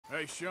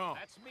Hey, Sean.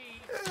 That's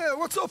me.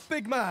 What's up,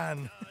 big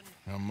man?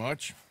 How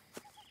much?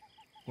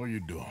 What are you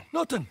doing?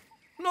 Nothing.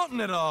 Nothing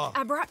at all.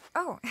 I brought...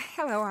 Oh,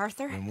 hello,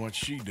 Arthur. And what's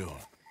she doing?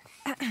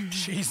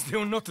 She's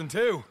doing nothing,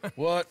 too.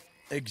 What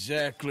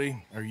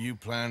exactly are you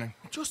planning?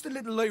 Just a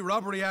little light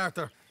robbery,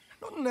 Arthur.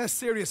 Nothing a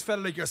serious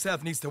fella like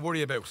yourself needs to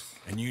worry about.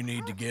 And you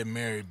need to get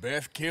Mary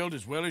Beth killed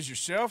as well as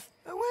yourself?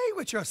 Away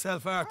with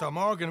yourself, Arthur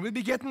Morgan. We'll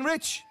be getting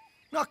rich,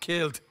 not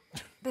killed.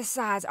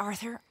 Besides,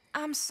 Arthur,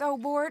 I'm so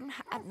bored.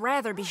 I'd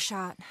rather be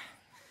shot.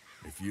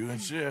 If you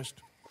insist.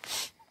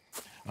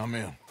 I'm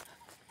in.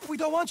 We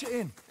don't want you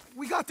in.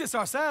 We got this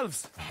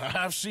ourselves.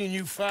 I've seen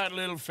you fight,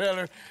 little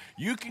feller.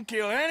 You can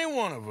kill any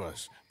one of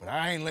us, but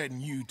I ain't letting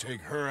you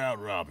take her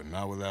out robbing,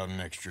 not without an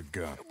extra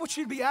gun. But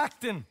she'll be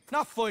acting,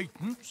 not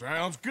fighting.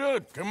 Sounds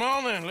good. Come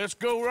on, then. Let's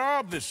go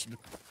rob this...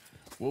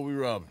 What we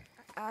robbing?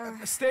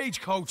 A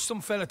stagecoach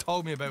some fella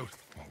told me about.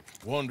 Oh,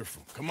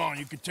 wonderful. Come on,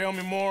 you can tell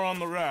me more on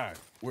the ride.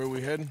 Where are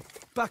we heading?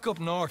 Back up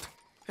north.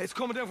 It's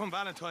coming down from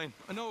Valentine.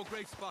 I know a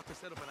great spot to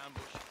set up an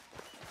ambush.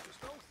 Just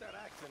don't start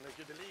acting like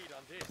you're the lead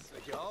on this,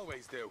 like you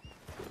always do.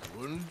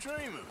 Wouldn't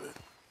dream of it.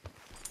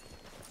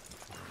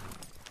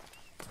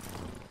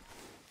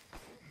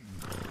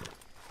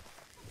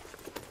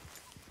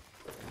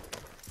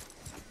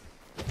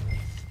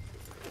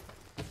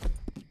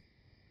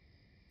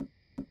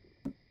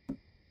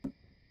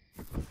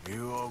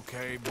 You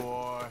okay,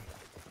 boy?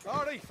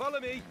 All right, follow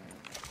me.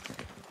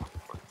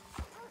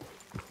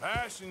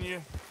 Passing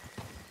you.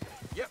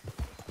 Yep.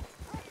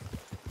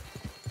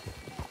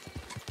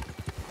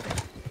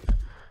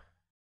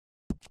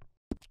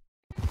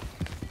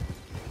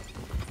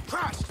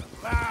 Christ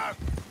alive!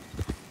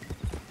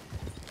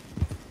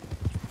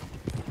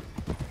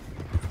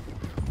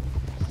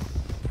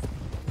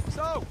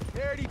 So,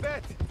 Mary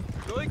Beth,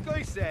 like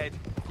I said,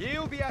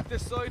 you'll be at the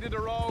side of the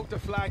road to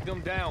flag them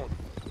down.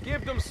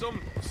 Give them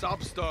some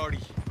sob story.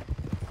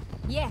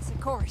 Yes, of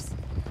course.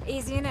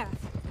 Easy enough.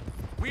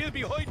 We'll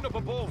be hiding up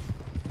above.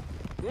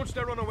 Once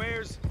they're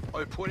unawares,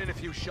 I'll put in a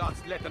few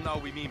shots to let them know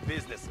we mean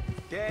business.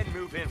 Then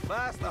move in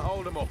fast to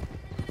hold them up.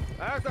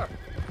 Arthur,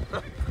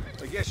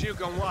 I guess you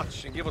can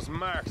watch and give us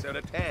marks out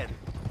of 10.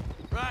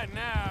 Right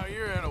now,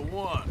 you're at a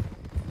 1.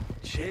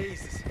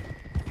 Jesus.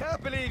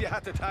 Can't believe you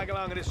had to tag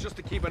along in this just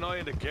to keep an eye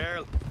on the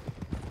girl.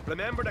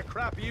 Remember the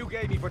crap you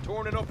gave me for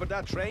turning up at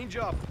that train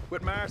job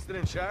with Marston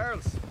and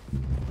Charles?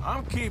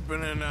 I'm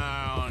keeping an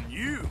eye on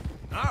you,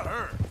 not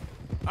her.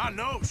 I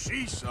know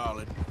she's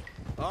solid.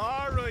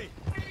 All right.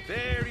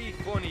 Very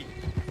funny.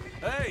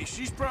 Hey,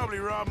 she's probably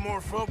robbed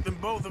more folk than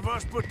both of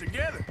us put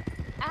together.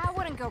 I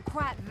wouldn't go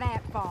quite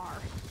that far.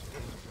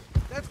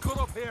 Let's cut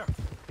up here.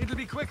 It'll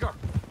be quicker.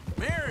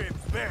 Mary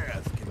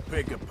Beth can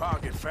pick a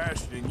pocket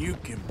faster than you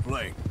can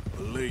blink,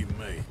 believe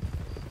me.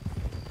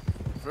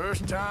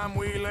 First time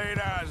we laid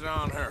eyes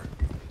on her,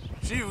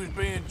 she was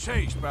being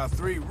chased by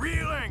 3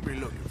 real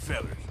angry-looking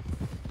fellers.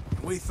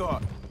 We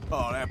thought,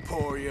 oh, that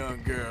poor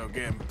young girl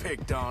getting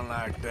picked on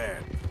like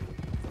that.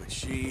 But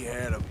she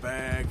had a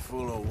bag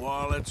full of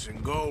wallets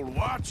and gold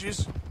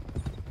watches.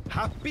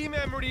 Happy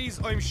memories,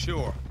 I'm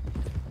sure.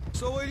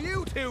 So will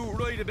you two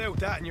write about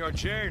that in your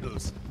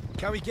journals?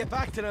 Can we get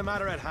back to the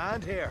matter at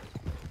hand here?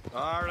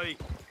 All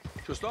right.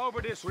 Just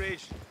over this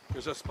ridge,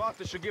 there's a spot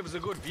that should give us a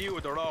good view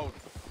of the road.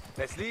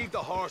 Let's leave the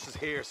horses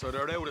here so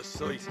they're out of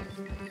sight.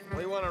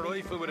 I want a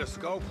rifle with a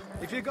scope,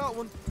 if you got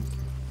one.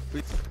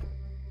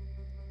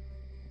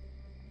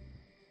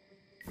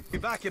 Be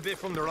back a bit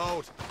from the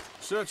road.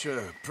 Such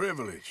a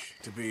privilege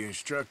to be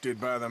instructed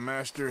by the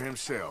master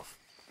himself.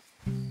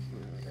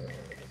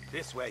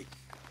 This way.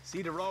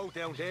 See the road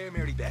down there,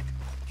 Mary Beth?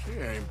 She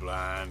ain't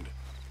blind.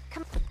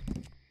 Come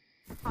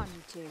on,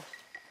 you two.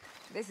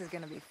 This is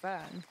gonna be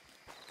fun.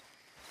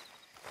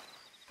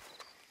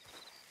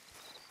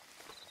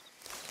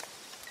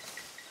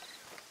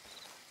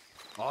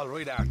 All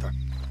right, Arthur.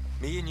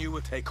 Me and you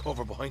will take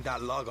cover behind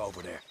that log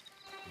over there.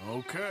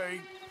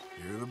 Okay,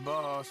 you're the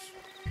boss.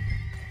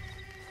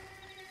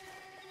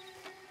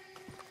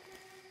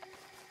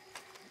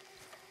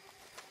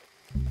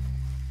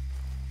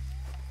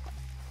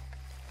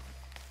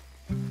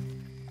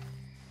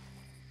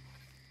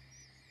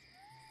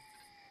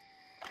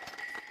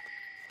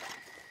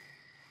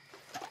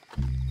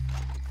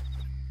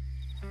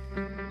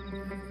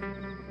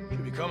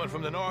 Should be coming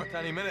from the north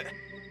any minute.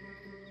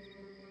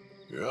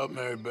 You're up,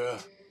 Mary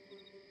Beth.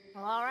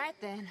 Well, all right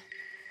then.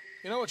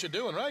 You know what you're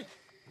doing, right?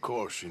 Of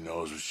course she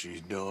knows what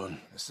she's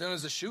doing. As soon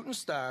as the shooting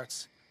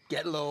starts,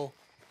 get low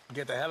and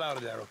get the hell out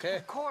of there, okay?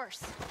 Of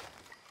course.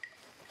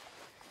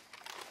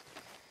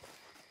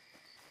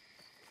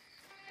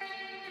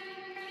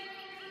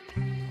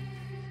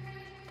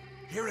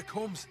 Here it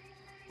comes.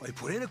 I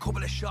put in a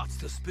couple of shots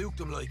to spook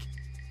them like,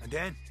 and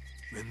then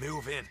we'll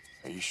move in.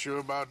 Are you sure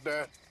about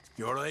that?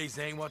 Your eyes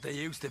ain't what they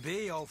used to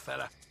be, old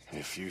fella.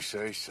 If you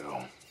say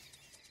so.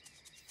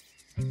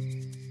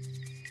 Hey!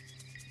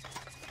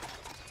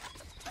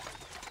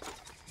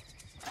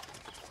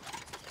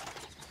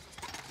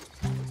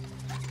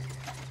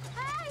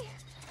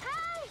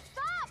 Hey!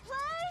 Stop,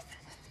 please!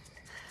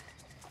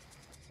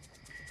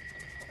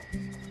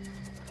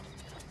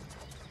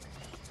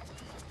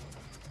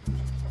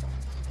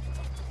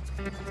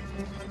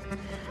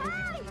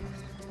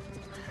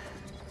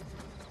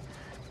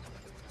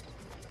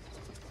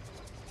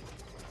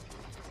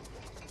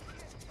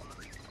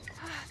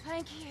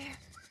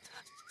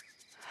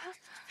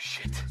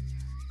 Shit.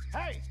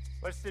 Hey,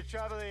 what's the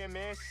trouble here,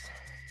 miss?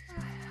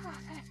 Oh,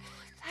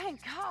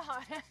 thank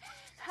God.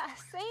 I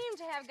seem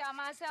to have got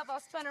myself all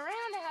spun around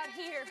out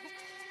here.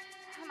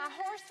 My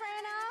horse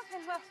ran off,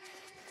 and, well,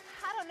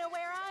 I don't know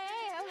where I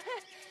am.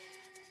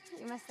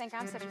 You must think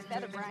I'm such a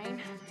featherbrain.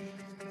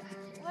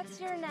 What's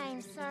your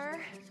name, sir?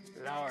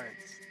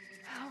 Lawrence.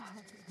 Oh,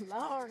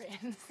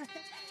 Lawrence.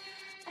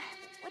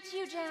 Would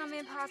you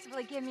gentlemen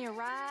possibly give me a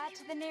ride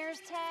to the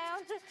nearest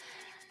town?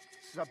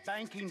 This is a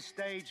banking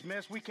stage,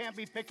 miss. We can't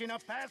be picking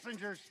up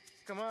passengers.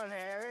 Come on,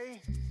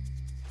 Harry.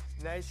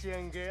 Nice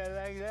young girl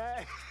like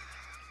that.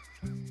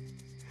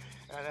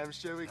 And I'm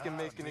sure we can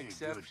make an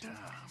exception.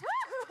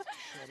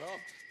 Shut up.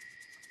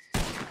 I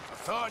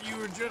thought you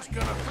were just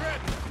gonna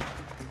threaten.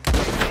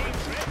 Ain't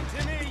threatened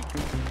to me.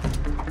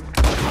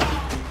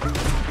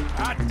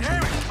 God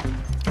damn it!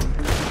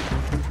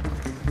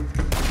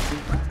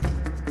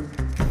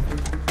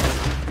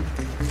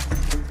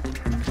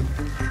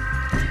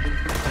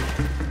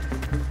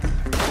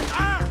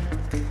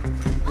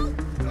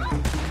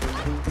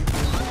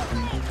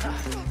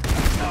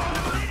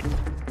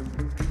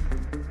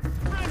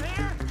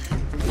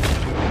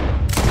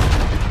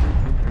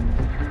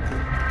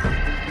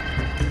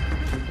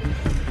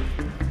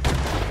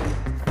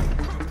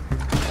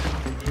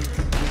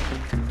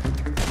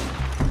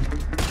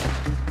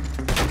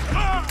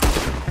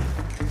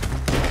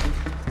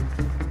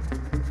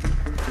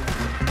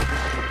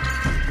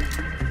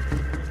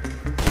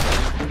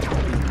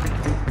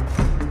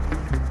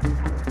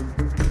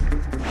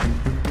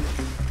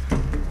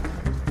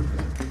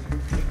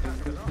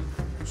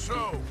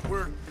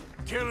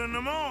 Killing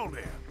them all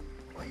then.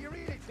 Well, you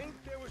really think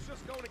they was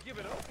just going to give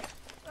it up?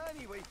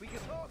 Anyway, we can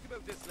talk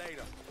about this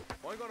later.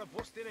 I'm going to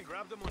bust in and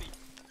grab the money.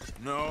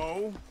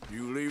 No,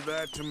 you leave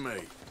that to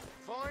me.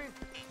 Fine,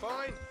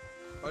 fine.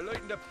 I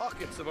lighten the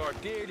pockets of our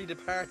dearly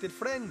departed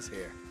friends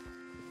here.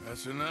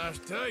 That's a nice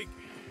take.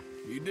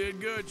 You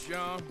did good,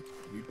 Sean.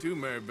 You too,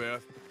 Mary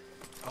Beth.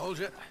 Hold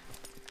ya.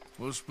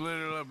 We'll split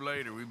it up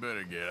later. We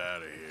better get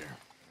out of here.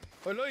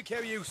 I like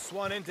how you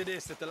swan into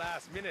this at the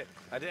last minute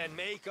and then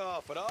make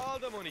off with all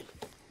the money.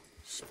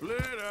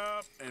 Split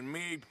up and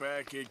meet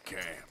back at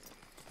camp.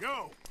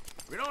 Go!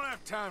 We don't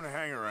have time to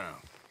hang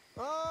around.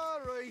 All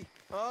right,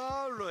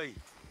 all right.